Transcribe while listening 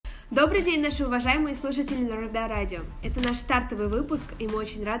Добрый день, наши уважаемые слушатели Народа Радио. Это наш стартовый выпуск, и мы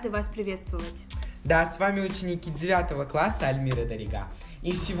очень рады вас приветствовать. Да, с вами ученики 9 класса Альмира Дарига.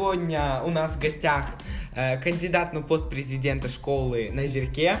 И сегодня у нас в гостях кандидат на пост президента школы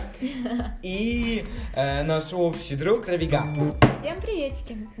Назерке и наш общий друг Равига. Всем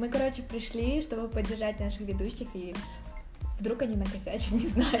приветики! Мы, пришли, чтобы поддержать наших ведущих, и вдруг они накосячат, не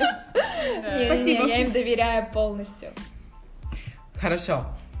знаю. Спасибо. Я им доверяю полностью. Хорошо.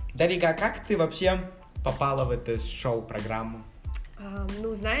 Дарига, как ты вообще попала в эту шоу-программу?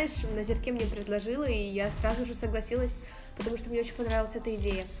 Знаешь, Назерке мне предложила, и я сразу же согласилась, потому что мне очень понравилась эта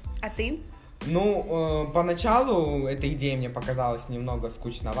идея. А ты? Поначалу эта идея мне показалась немного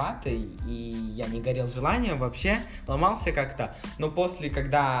скучноватой, и я не горел желанием, вообще ломался как-то. Но после,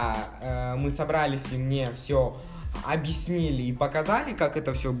 когда мы собрались и мне все объяснили и показали, как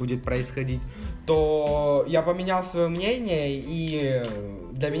это все будет происходить, то я поменял свое мнение, и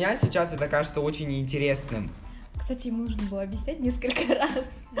для меня сейчас это кажется очень интересным. Кстати, ему нужно было объяснять несколько раз.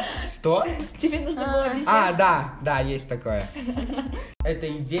 Что? Тебе нужно было объяснять. Да, есть такое. Эта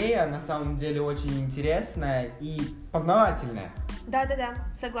идея на самом деле очень интересная и познавательная. Да,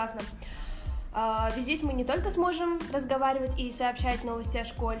 согласна. Ведь здесь мы не только сможем разговаривать и сообщать новости о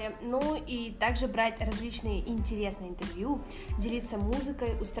школе, но и также брать различные интересные интервью, делиться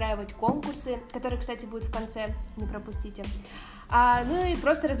музыкой, устраивать конкурсы, которые, кстати, будут в конце, не пропустите. И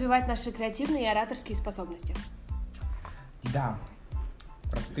просто развивать наши креативные и ораторские способности. Да,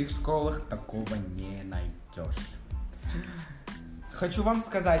 в простых школах такого не найдешь. Хочу вам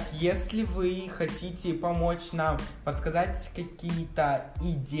сказать, если вы хотите помочь нам, подсказать какие-то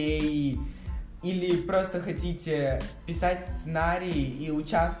идеи, или просто хотите писать сценарии и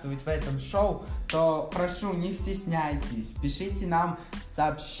участвовать в этом шоу, то прошу, не стесняйтесь, пишите нам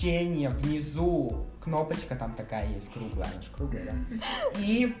сообщение внизу, кнопочка там такая есть, круглая, она же круглая, да?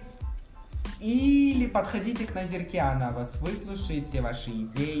 Или подходите к Назерке, она вас выслушает, все ваши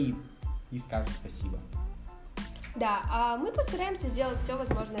идеи и скажет спасибо. Да, а мы постараемся сделать все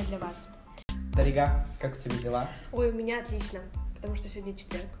возможное для вас. Дарига, как у тебя дела? Ой, у меня отлично, потому что сегодня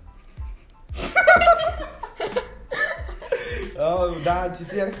четверг. Да,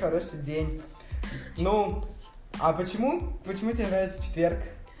 четверг хороший день. А почему тебе нравится четверг?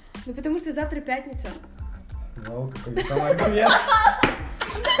 Потому что завтра пятница. Вау, какой весомый аргумент.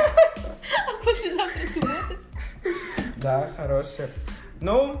 А послезавтра суббота. Да, хороший.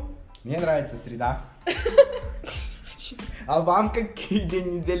 Мне нравится среда. А вам какие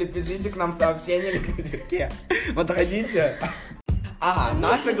день недели? Пишите к нам сообщения к Назерке. Подходите.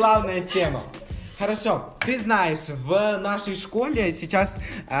 Наша главная тема. Хорошо, ты знаешь, в нашей школе сейчас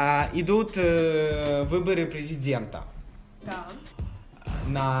идут выборы президента. Да.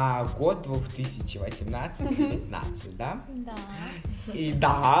 На год 2018-19, да? Да. И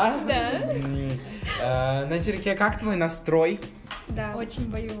да. Да. Назерке, как твой настрой? Да. Очень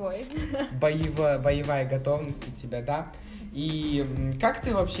боевой. Боевая готовность у тебя, да? И как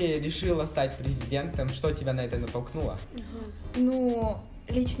ты вообще решила стать президентом? Что тебя на это натолкнуло?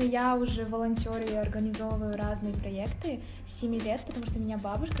 Лично я уже волонтерю и организовываю разные проекты с 7 лет, потому что меня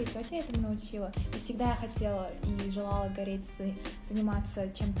бабушка и тетя этому научила. И всегда я хотела и желала гореть заниматься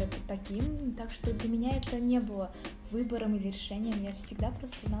чем-то таким, так что для меня это не было выбором или решением. Я всегда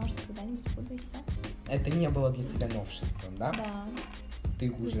просто знала, что когда-нибудь буду, и все. Это не было для тебя новшеством, да? Да. Ты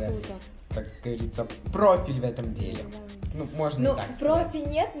уже, как говорится, профиль в этом деле. Можно и так сказать. Профи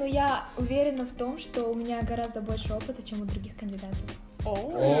нет, но я уверена в том, что у меня гораздо больше опыта, чем у других кандидатов.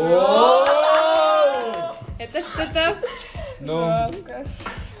 Это что-то...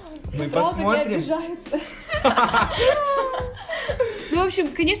 Мы посмотрим. Не обижаются. В общем,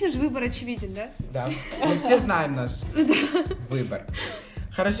 конечно же, выбор очевиден, да? Да, мы все знаем наш выбор.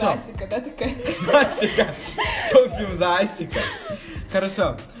 Хорошо. Асика, да, такая? Асика. Топим за Асика.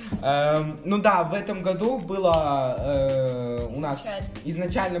 Хорошо. В этом году было у нас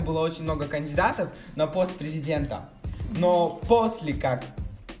изначально было очень много кандидатов на пост президента. Но после как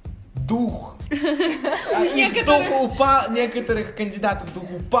дух некоторых кандидатов дух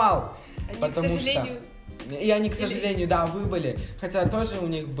упал, потому что и они, к сожалению, выбыли, хотя тоже у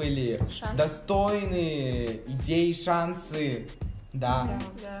них были достойные идеи, шансы, да,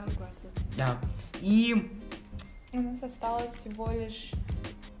 согласна. Да. И у нас осталось всего лишь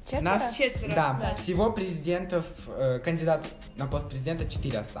четверо. Да, всего кандидатов на пост президента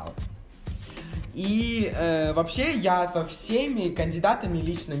 4 осталось. И вообще я со всеми кандидатами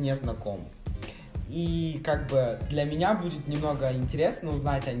лично не знаком. И для меня будет немного интересно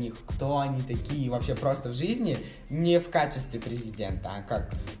узнать о них, кто они такие вообще просто в жизни, не в качестве президента, а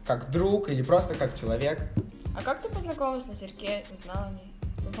как друг или просто как человек. А как ты познакомилась с Назерке, узнала о ней?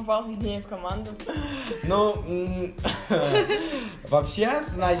 Попал к ней в команду. Ну, вообще,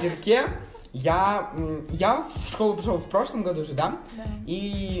 на озерке я в школу пришел в прошлом году же, да? Да.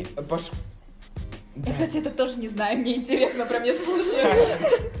 И Я, кстати, это тоже не знаю, мне интересно, прям я слушаю.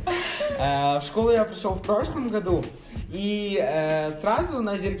 В школу я пришел в прошлом году, и сразу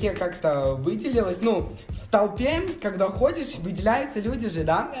на озерке как-то выделилось, ну, в толпе, когда ходишь, выделяются люди же,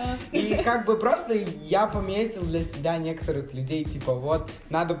 да? Да. И как бы просто я пометил для себя некоторых людей, типа вот,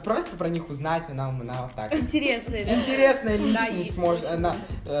 надо просто про них узнать, она вот так. Интересный, да? Интересная личность, Да, может, она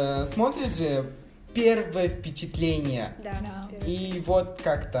смотрит же первое впечатление, Да. Да. и вот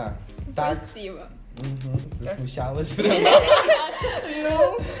как-то так. Спасибо. Засмущалась прям.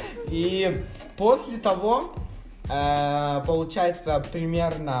 Ну, И после того, получается,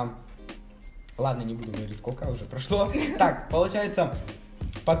 примерно... Ладно, не буду говорить, сколько уже прошло. Так, получается,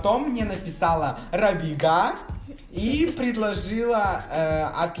 потом мне написала Рабига и предложила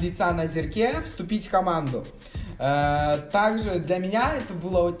от лица на озерке вступить в команду. Также для меня это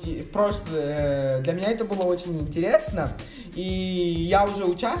было для меня это было очень интересно, и я уже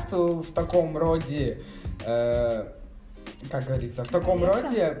участвовал в таком роде, как говорится, в таком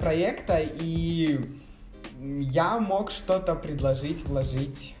роде проекта, и я мог что-то предложить,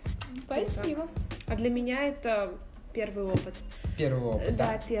 вложить. спасибо. А для меня это первый опыт. Первый опыт,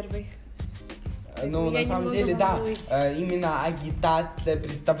 Да, да. первый. Ну, Я на самом немного деле, да, волнуюсь. именно агитация,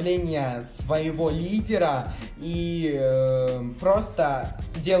 представление своего лидера и просто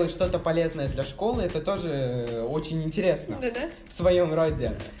делать что-то полезное для школы, это тоже очень интересно. Да-да. В своем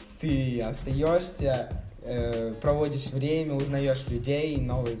роде ты остаешься, проводишь время, узнаешь людей,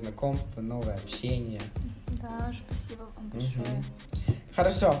 новые знакомства, новое общение. Да, спасибо вам большое. Мгм.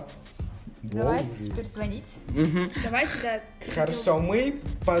 Хорошо. Давайте Боже. теперь звонить. Мгм. Давайте, да. Хорошо, мы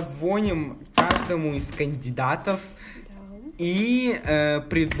позвоним каждому из кандидатов Да. и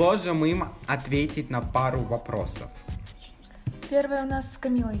предложим им ответить на пару вопросов. Первая у нас с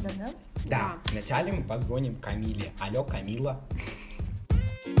Камилой идет, да? Да, вначале мы позвоним Камиле. Алло, Камила.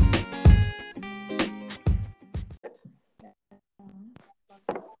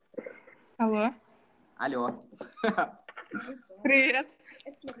 Алло, Алло. привет.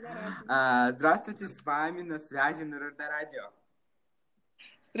 Здравствуйте, с вами на связи Народное радио.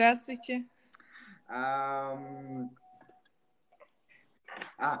 Здравствуйте.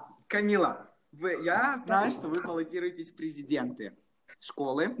 Камила, я знаю, что вы баллотируетесь в президенты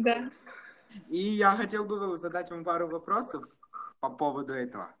школы, Да, и я хотел бы задать вам пару вопросов по поводу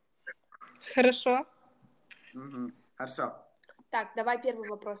этого. хорошо. Хорошо. Так, давай первый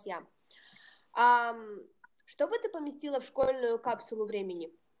вопрос я. Что бы ты поместила в школьную капсулу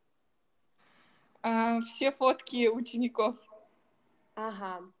времени? Все фотки учеников.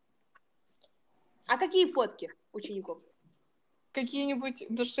 Ага. А какие фотки учеников? Какие-нибудь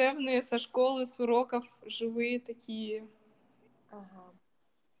душевные со школы, с уроков, живые такие. Ага.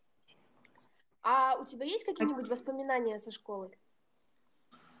 А у тебя есть какие-нибудь воспоминания со школы?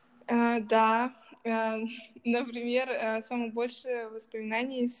 Да, например, самое большее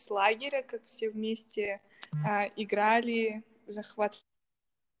воспоминаний с лагеря, как все вместе играли, захват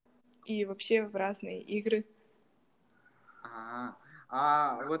и вообще в разные игры.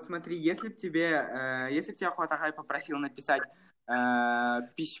 Вот смотри, если бы тебя Хуатагай попросил написать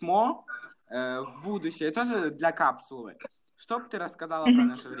письмо в будущее, тоже для капсулы, что бы ты рассказала про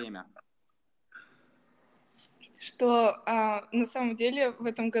наше время? Что на самом деле в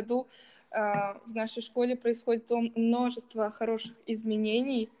этом году в нашей школе происходит множество хороших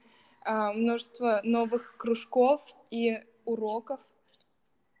изменений, множество новых кружков и уроков.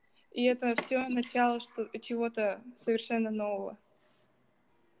 И это все начало чего-то совершенно нового.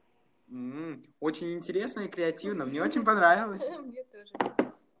 Очень интересно и креативно. Мне очень понравилось. Мне тоже.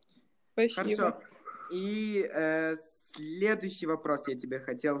 Спасибо. Хорошо. И следующий вопрос я тебе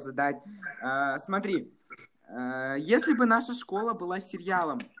хотел задать. Смотри, если бы наша школа была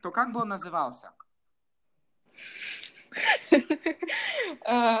сериалом, то как бы он назывался?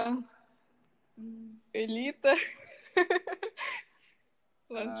 Элита.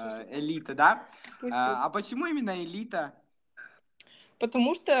 Ладно, шучу. Элита, да? Пусть А будет. почему именно элита?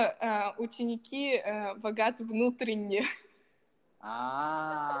 Потому что ученики богаты внутренне.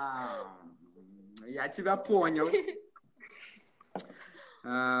 Я тебя понял.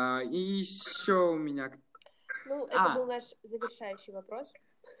 И еще у меня... Ну, это был наш завершающий вопрос.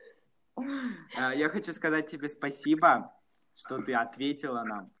 Я хочу сказать тебе спасибо, что ты ответила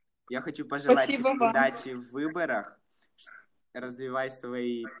нам. Я хочу пожелать Спасибо тебе вам. удачи в выборах. Развивай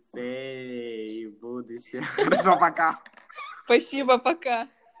свои цели в будущем. Хорошо, пока. Спасибо, пока.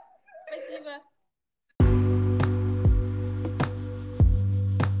 Спасибо.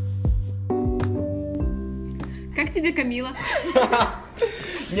 Как тебе Камила?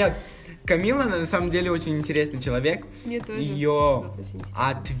 Нет, Камила на самом деле очень интересный человек. Мне тоже. Ее показалось очень интересно.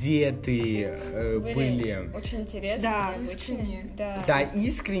 ответы были... Очень интересно. Да, искренне. Да. Да,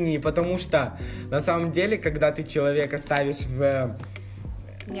 искренние, потому что на самом деле, когда ты человека ставишь в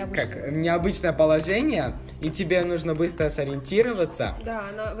необычное положение, и тебе нужно быстро сориентироваться, Да,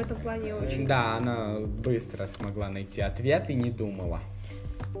 она в этом плане очень... да, она быстро смогла найти ответ и не думала.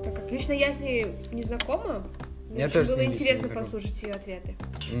 Так как лично я с ней не знакома, мне Я очень тоже с было ней лично не интересно знаком. послушать ее ответы.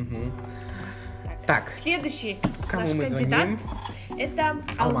 Мгм. Так. Следующий Кому наш мы кандидат звоним? это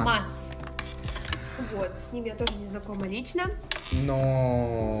Алмаз. Алмаз. Вот, с ним я тоже не знакома лично.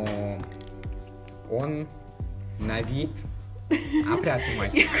 Но он на вид опрятный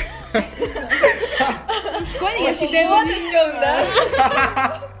мальчик. В школе я всегда его...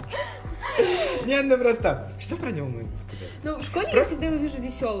 да? Нет, ну просто, что про него можно сказать? Ну, в школе я всегда его вижу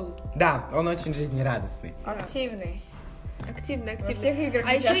веселым. Да, он очень жизнерадостный. Активный. Активно, Во активно. всех играх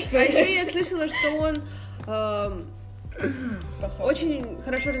А еще участвует. я слышала, что он Способен. очень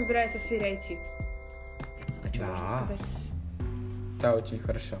хорошо разбирается в сфере IT. А что Да. можно сказать? Да, очень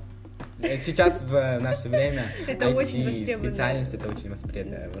хорошо. Сейчас в наше время Это очень востребовано. специальность это очень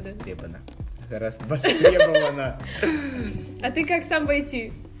Да. востребовано. Востребовано. А ты как сам в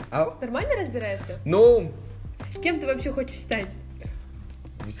IT? А, Нормально разбираешься? ну, Кем ты вообще хочешь стать?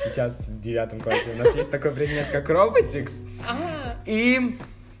 сейчас в 9 классе у нас есть такой предмет, как роботикс. И,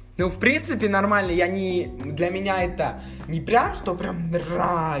 ну, в принципе, нормально. Для меня это не прям, что прям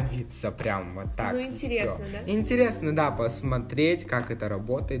нравится, прям вот так. Ну, и интересно, всё. да? Интересно, да, посмотреть, как это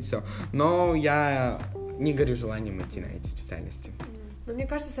работает, все. Но я не горю желанием идти на эти специальности. Но мне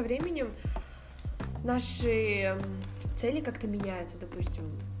кажется, со временем наши цели как-то меняются,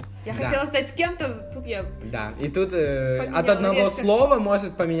 допустим. Я Да. хотела стать кем-то, тут я... Да, и тут Поменяла от одного резко. слова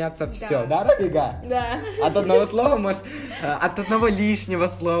может поменяться все, да, Робига? Да. От одного слова может... От одного лишнего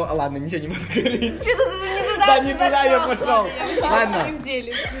слова... Ладно, ничего не буду говорить. Что-то не туда Да, не туда я пошел. Не Ладно, в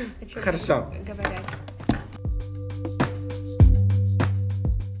деле. О чём Хорошо. говорят.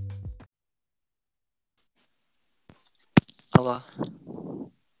 Алло.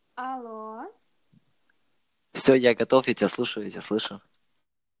 Алло. Все, я готов, я тебя слушаю, я тебя слышу.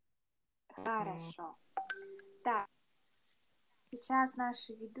 Хорошо. Так. Сейчас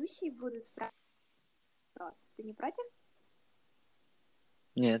наши ведущие будут спрашивать вопрос. Ты не против?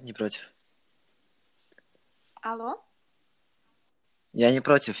 Нет, не против. Алло? Я не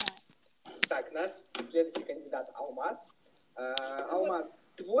против. Так, наш следующий кандидат Алмаз. Алмаз,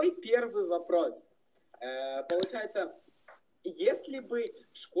 твой первый вопрос. Получается, если бы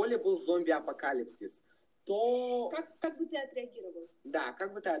в школе был зомби-апокалипсис, то... Как бы ты отреагировал? Да,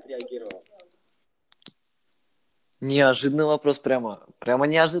 как бы ты отреагировал? Неожиданный вопрос, прямо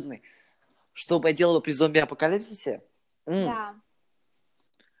неожиданный. Что бы я делал при зомби-апокалипсисе? Да.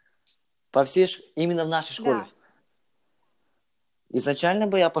 Именно в нашей школе. Да. Изначально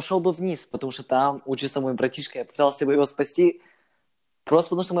бы я пошел бы вниз, потому что там учится мой братишка, я пытался бы его спасти. Просто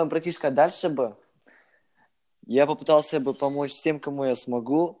потому что мой братишка дальше бы. Я попытался бы помочь всем, кому я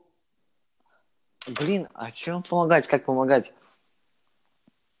смогу. Блин, а чем помогать? Как помогать?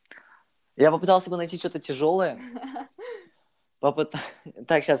 Я попытался бы найти что-то тяжелое.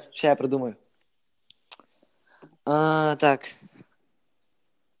 Так, сейчас я придумаю. Так.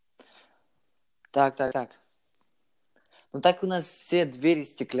 Ну так у нас все двери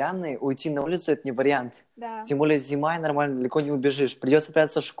стеклянные, уйти на улицу это не вариант. Да. Тем более зима, и нормально далеко не убежишь. Придется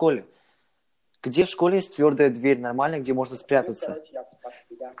прятаться в школе. Где в школе есть твердая дверь нормально, где можно спрятаться?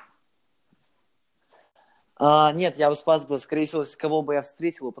 Нет, я бы спас бы, скорее всего, кого бы я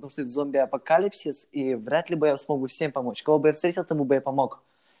встретил, потому что это зомби-апокалипсис, и вряд ли бы я смог бы всем помочь. Кого бы я встретил, тому бы я помог.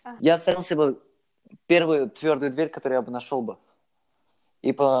 Ага. Я встретился бы первую твердую дверь, которую я бы нашел бы.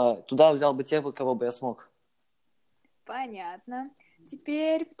 И туда взял бы тех, кого бы я смог. Понятно.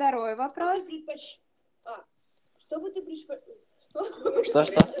 Теперь второй вопрос. Что бы ты предпочел? Что?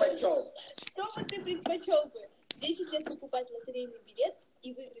 Что бы ты предпочел бы? 10 лет покупать лотерейный билет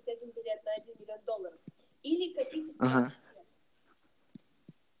и выиграть один билет на $1 миллион? Или копить... Ага.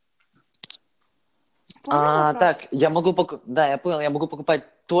 Понял вопрос? Так, Да, я понял, я могу покупать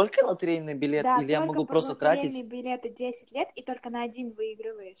только лотерейный билет, Да, или я только могу просто лотерейные тратить... билеты 10 лет, и только на один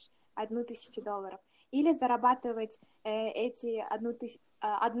выигрываешь $1000. Или зарабатывать эти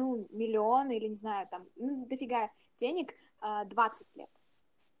 1 миллион, или, не знаю, там, дофига денег 20 лет.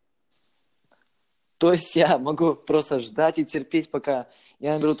 То есть я могу просто ждать и терпеть, пока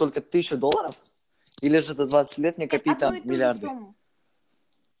я наберу только $1000? Или же до 20 лет мне копить Одну там и ту же миллиарды? сумму.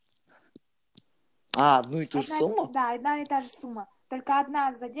 Одну и ту же сумму? Да, одна и та же сумма. Только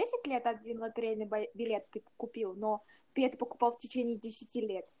одна за 10 лет один лотерейный билет ты купил, но ты это покупал в течение 10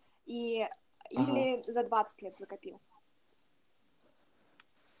 лет. Или за 20 лет закопил.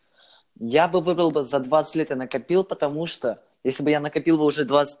 Я бы выбрал бы за 20 лет я накопил, потому что если бы я накопил бы уже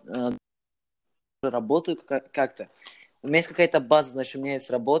 20... работаю как-то. У меня есть какая-то база, значит, у меня есть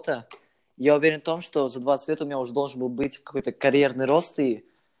работа. Я уверен в том, что за 20 лет у меня уже должен был быть какой-то карьерный рост, и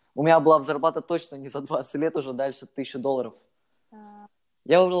у меня была бы зарплата точно не за 20 лет, уже дальше $1000.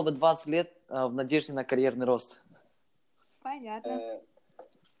 Я выбрал бы 20 лет в надежде на карьерный рост. Понятно.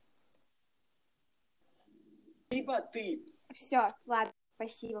 Либо ты. Все, ладно,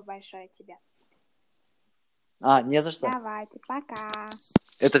 спасибо большое тебе. Не за что. Давайте, пока.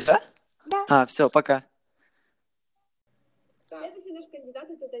 Это все? Да. Все, пока. Следующий наш кандидат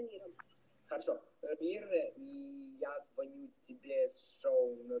 — это Дамир. Хорошо. Дамир, и я звоню тебе с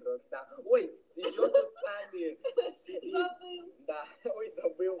шоу «Народа». Ой, ты еще тут с нами? Забыл. Да, ой,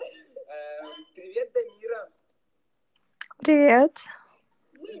 забыл. Привет, Дамира. Привет.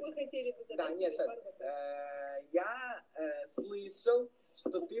 Мы бы хотели бы задать Да, нет, тебе сейчас. пару вопросов. Я слышал,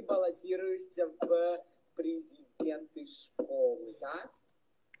 что ты баллотируешься в президенты школы, да?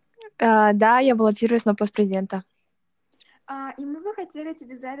 Да, я баллотируюсь на пост президента. И мы бы хотели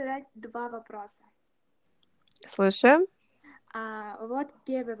тебе задать 2 вопроса. Слушаю. Вот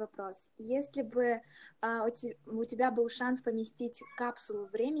первый вопрос. Если бы у тебя был шанс поместить капсулу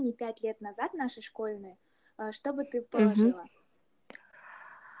времени 5 лет назад нашей школьной, что бы ты положила?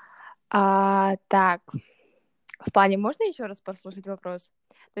 Так, в плане, можно еще раз послушать вопрос?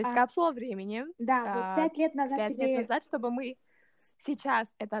 То есть А, капсула времени. Да, вот 5 лет назад 5 тебе... лет назад, чтобы мы сейчас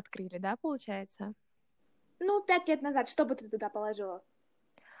это открыли, да, получается? Ну, 5 лет назад, что бы ты туда положила?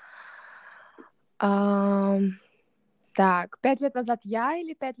 Так, 5 лет назад я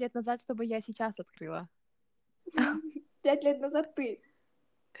или 5 лет назад, чтобы я сейчас открыла? 5 лет назад ты.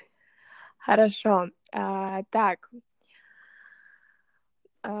 Хорошо. Так.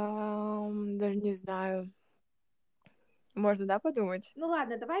 Даже не знаю. Можно, да, подумать? Ну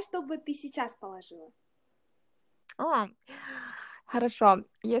ладно, давай, чтобы ты сейчас положила. Хорошо.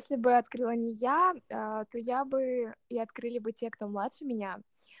 Если бы открыла не я, то я бы и открыли бы те, кто младше меня.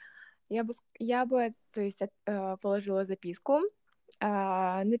 Я бы, то есть, положила записку,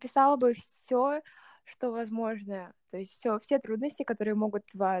 написала бы все, что возможно, то есть все трудности, которые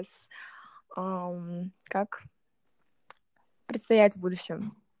могут вас как предстоять в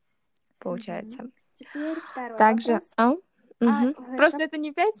будущем, получается. Теперь второй Также, вопрос. Просто хорошо. это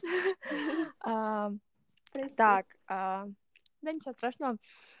не 5. Прости. Так, да ничего страшного.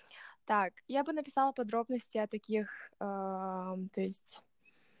 Так, я бы написала подробности о таких, то есть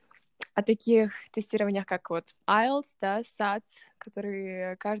о таких тестированиях, как вот IELTS, да, SAT,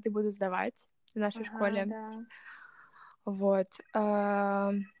 которые каждый будет сдавать в нашей школе. Да. Вот.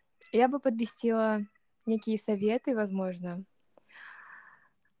 Я бы подвестила некие советы, возможно.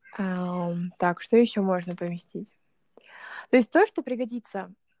 Так, что еще можно поместить? То есть то, что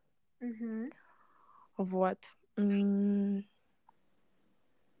пригодится. Угу. Вот.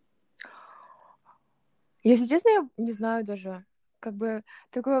 Если честно, я не знаю даже. Как бы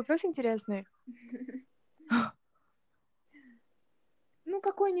такой вопрос интересный. Ну,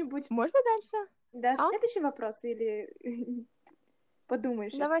 какой-нибудь. Можно дальше? Да, следующий вопрос или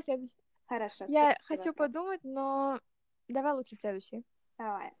подумаешь? Давай следующий. Хорошо. Я хочу подумать, но давай лучше следующий.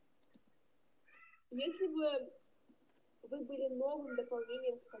 Давай. Если бы вы были новым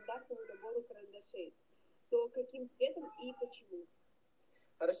дополнением к стандартному набору карандашей, то каким цветом и почему?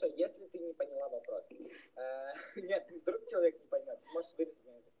 Хорошо, если ты не поняла вопрос. Нет, вдруг человек не поймет, можешь вырезать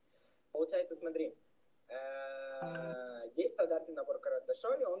на это. Получается, смотри, есть стандартный набор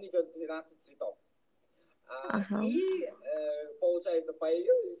карандашей, он идет 12 цветов. И, получается,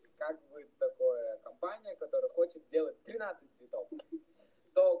 появилась как бы такая компания, которая хочет сделать 13 цветов.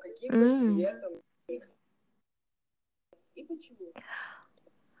 То каким бы цветом их и почему?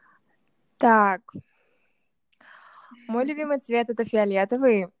 Так. Мой любимый цвет — это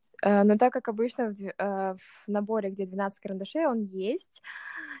фиолетовый, но так как обычно в наборе, где 12 карандашей, он есть,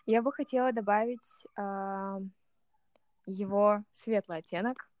 я бы хотела добавить его светлый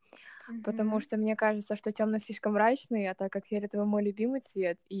оттенок, потому что мне кажется, что темный слишком мрачный, а так как фиолетовый мой любимый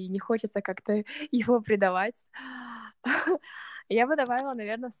цвет, и не хочется как-то его придавать, я бы добавила,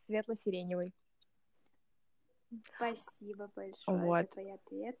 наверное, светло-сиреневый. Спасибо большое за твои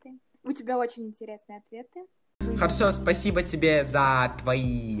ответы. У тебя очень интересные ответы. Хорошо, спасибо тебе за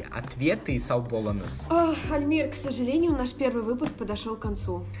твои ответы, Сауболанус. Альмир, к сожалению, наш первый выпуск подошел к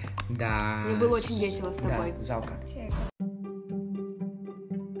концу. Да. Мне было очень весело с тобой. Да, жалко.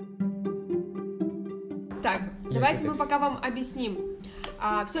 Так, давайте мы пока вам объясним.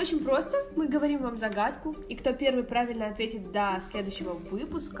 Все очень просто. Мы говорим вам загадку, и кто первый правильно ответит до следующего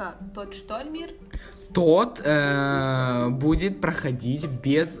выпуска, тот что, Альмир? Тот будет проходить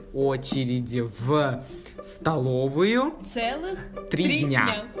без очереди в столовую Целых 3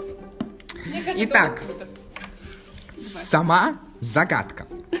 дня. Мне кажется, Итак, это круто. сама загадка.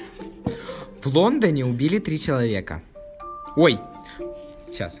 В Лондоне убили 3 человека. Ой,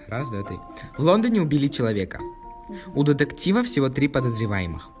 сейчас, 1, 2, 3. В Лондоне убили человека. У детектива всего 3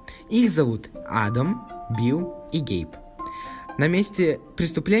 подозреваемых. Их зовут Адам, Билл и Гейб. На месте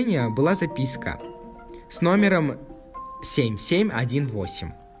преступления была записка с номером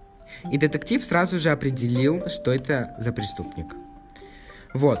 7718. И детектив сразу же определил, что это за преступник.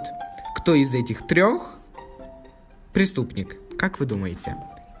 Вот, кто из этих 3 преступник? Как вы думаете?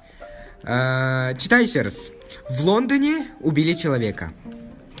 Читаю еще раз. В Лондоне убили человека.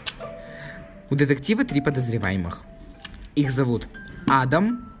 У детектива 3 подозреваемых. Их зовут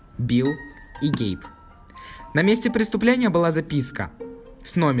Адам, Билл и Гейб. На месте преступления была записка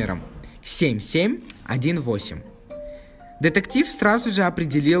с номером 7718. Детектив сразу же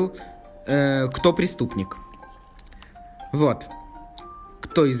определил, кто преступник. Вот.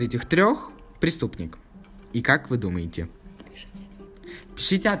 Кто из этих 3 преступник? И как вы думаете?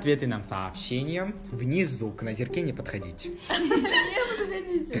 Пишите ответы нам сообщением внизу. К Назерке не подходите.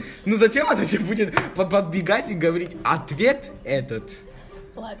 Ну зачем она тебе будет подбегать и говорить ответ этот?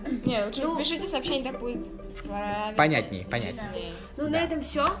 Ладно. Не, лучше пишите сообщение, так будет Понятней. Ну, на этом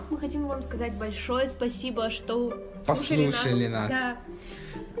все. Мы хотим вам сказать большое спасибо, что Послушали нас. Да.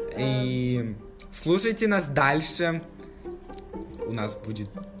 И слушайте нас дальше. У нас будет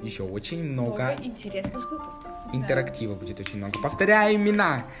еще очень много интересных выпусков. интерактива, будет очень много. Повторяю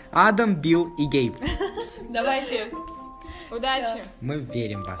имена. Адам, Билл и Гейб. Давайте. Удачи! Мы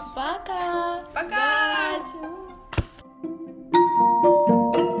верим в вас. Пока! Пока!